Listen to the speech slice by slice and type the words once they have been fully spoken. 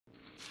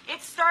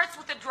It starts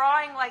with a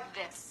drawing like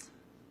this.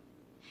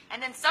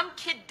 And then some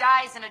kid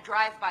dies in a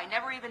drive-by,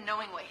 never even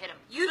knowing what hit him.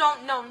 You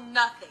don't know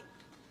nothing.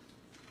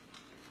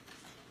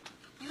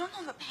 You don't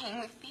know the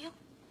pain we feel.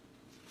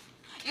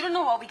 You don't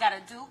know what we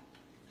gotta do.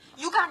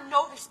 You got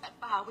no respect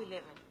for how we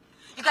living.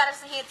 You got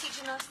us in here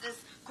teaching us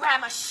this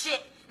grammar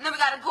shit, and then we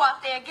gotta go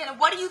out there again. And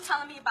what are you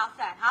telling me about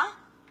that, huh?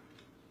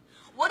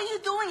 What are you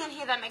doing in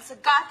here that makes a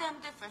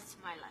goddamn difference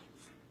in my life?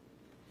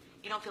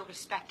 You don't feel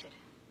respected.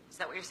 Is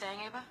that what you're saying,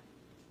 Ava?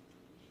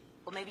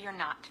 Well, maybe you're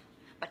not.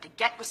 But to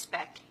get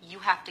respect, you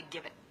have to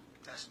give it.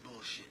 That's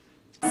bullshit.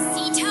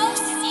 Cito's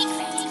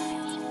secret.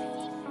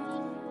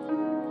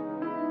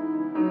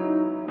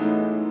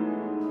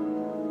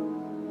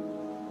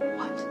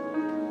 What?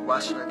 Why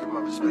should I give my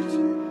respect to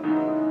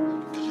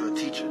you? Because you're a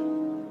teacher.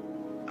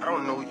 I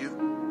don't know you.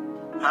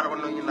 How do I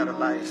know you're not a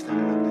liar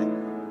standing up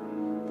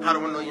there? How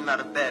do I know you're not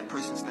a bad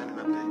person standing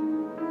up there?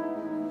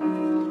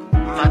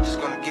 I'm not just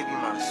going to give you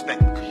my respect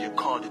because you're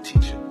called a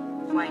teacher.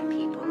 White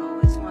people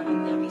always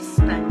wanting their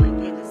respect like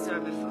they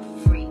deserve it for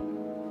free.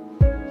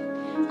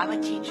 I'm a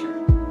teacher.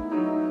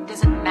 It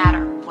doesn't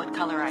matter what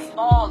color I am. It's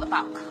all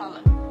about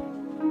color.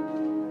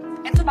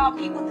 It's about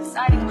people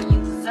deciding what you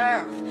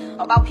deserve.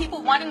 About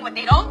people wanting what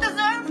they don't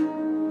deserve.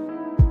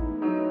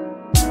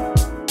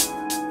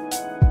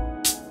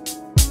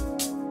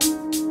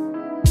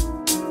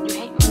 You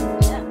hate me?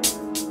 Yeah.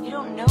 You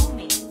don't know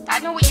me. I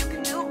know what you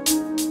can do.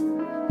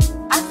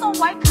 I saw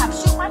white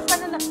cops shoot my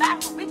friend in the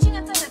back for reaching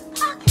into his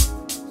pocket.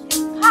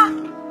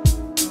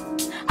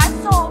 I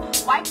saw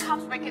white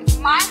cops break into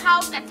my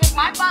house and take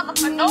my father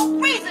for no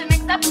reason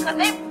except because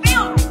they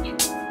feel like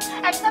it.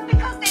 Except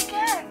because